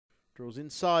Draws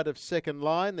inside of second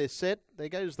line. They're set. There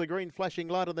goes the green flashing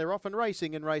light, and they're off and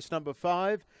racing in race number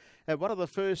 5. And one of the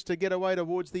first to get away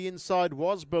towards the inside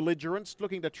was Belligerence,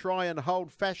 looking to try and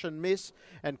hold Fashion Miss.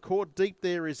 And caught deep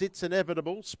there is It's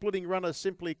Inevitable. Splitting runner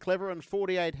Simply Clever, and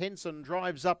 48 Henson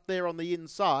drives up there on the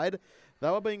inside. They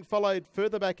were being followed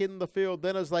further back in the field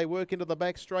then as they work into the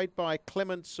back straight by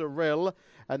Clement Sorrell.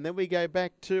 And then we go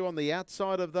back to on the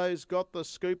outside of those Got the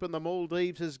Scoop, and the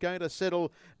Maldives is going to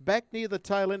settle back near the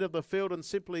tail end of the field, and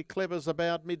Simply Clever's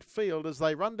about midfield as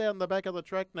they run down the back of the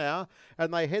track now,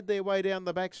 and they head their way down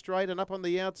the back straight and up on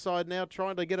the outside now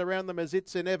trying to get around them as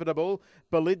It's Inevitable.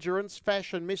 Belligerence,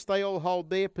 Fashion Miss, they all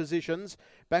hold their positions.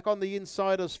 Back on the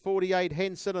inside is 48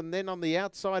 Henson, and then on the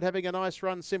outside having a nice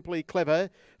run Simply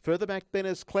Clever. Further back then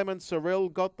is Clement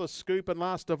Sorrell, Got the Scoop, and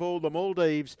last of all the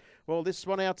Maldives. Well, this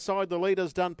one outside the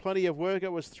leader's done plenty of work.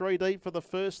 It was 3 deep for the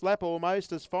first lap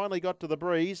almost, has finally got to the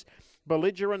breeze.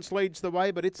 Belligerence leads the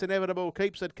way, but It's Inevitable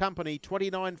keeps it company.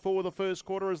 29 for the first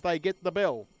quarter as they get the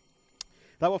bell.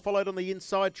 They were followed on the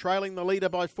inside, trailing the leader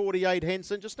by 48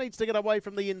 Henson. Just needs to get away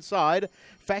from the inside.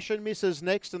 Fashion Misses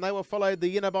next, and they were followed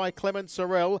the inner by Clement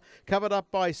Sorrell, covered up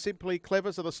by Simply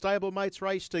Clever. So the stablemates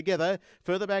race together.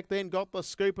 Further back then, Got the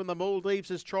Scoop, and the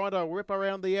Maldives is trying to rip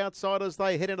around the outside as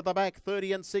they head into the back.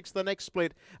 30 and 6 the next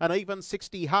split. An even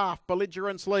 60 half.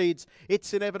 Belligerence leads.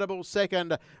 It's Inevitable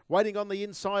second. Waiting on the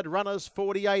inside runners,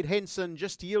 48 Henson,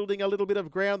 just yielding a little bit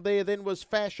of ground there. Then was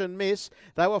Fashion Miss.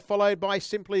 They were followed by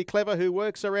Simply Clever, who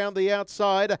works around the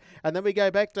outside, and then we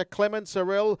go back to Clement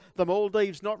Sorrell. The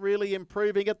Maldives not really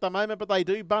improving at the moment, but they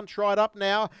do bunch right up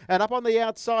now, and up on the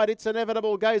outside It's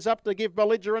Inevitable goes up to give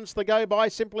Belligerence the go by.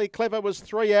 Simply Clever was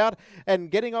 3 out and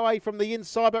getting away from the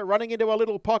inside, but running into a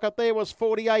little pocket there was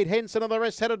 48 Henson, and the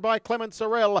rest headed by Clement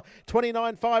Sorrell.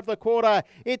 29.5 the quarter.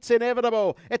 It's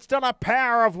Inevitable. It's done a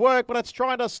power of work, but it's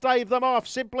trying to stave them off.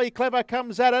 Simply Clever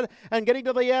comes at it, and getting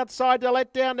to the outside to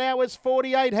let down now is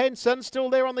 48 Henson. Still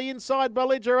there on the inside,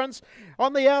 Belligerence.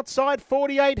 On the outside,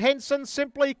 48 Henson,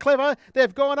 Simply Clever.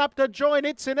 They've gone up to join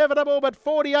It's Inevitable, but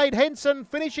 48 Henson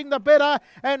finishing the better,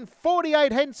 and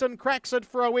 48 Henson cracks it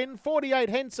for a win. 48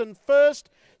 Henson first.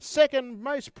 Second,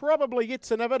 most probably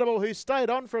It's Inevitable, who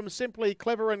stayed on from Simply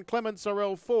Clever, and Clement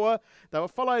Sorrell 4. They were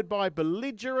followed by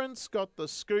Belligerence, Got the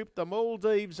Scoop, the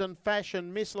Maldives, and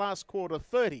Fashion Miss last quarter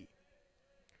 30.